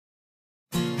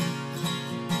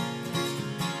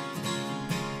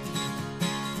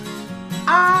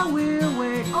I will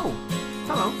wait. Oh,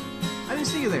 hello. I didn't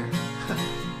see you there.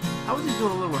 I was just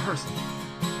doing a little rehearsal.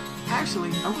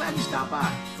 Actually, I'm glad you stopped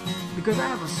by because I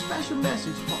have a special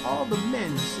message for all the men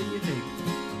in the city of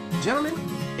David. Gentlemen,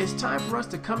 it's time for us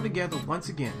to come together once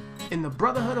again in the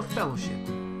Brotherhood of Fellowship.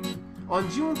 On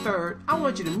June 3rd, I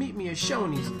want you to meet me at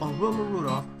Shoney's on Wilma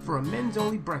Rudolph for a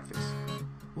men's-only breakfast.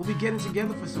 We'll be getting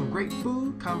together for some great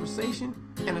food, conversation,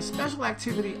 and a special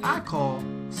activity I call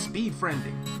speed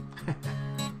friending.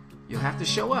 You'll have to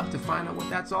show up to find out what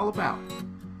that's all about.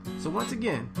 So once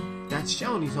again, that's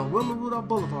Shoney's on Wilma Rudolph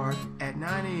Boulevard at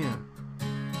 9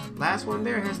 a.m. Last one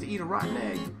there has to eat a rotten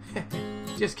egg.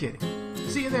 Just kidding.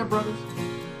 See you there, brothers.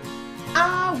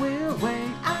 I will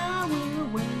wait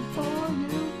for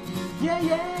you. Yeah,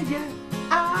 yeah, yeah.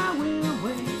 I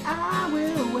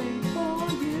will wait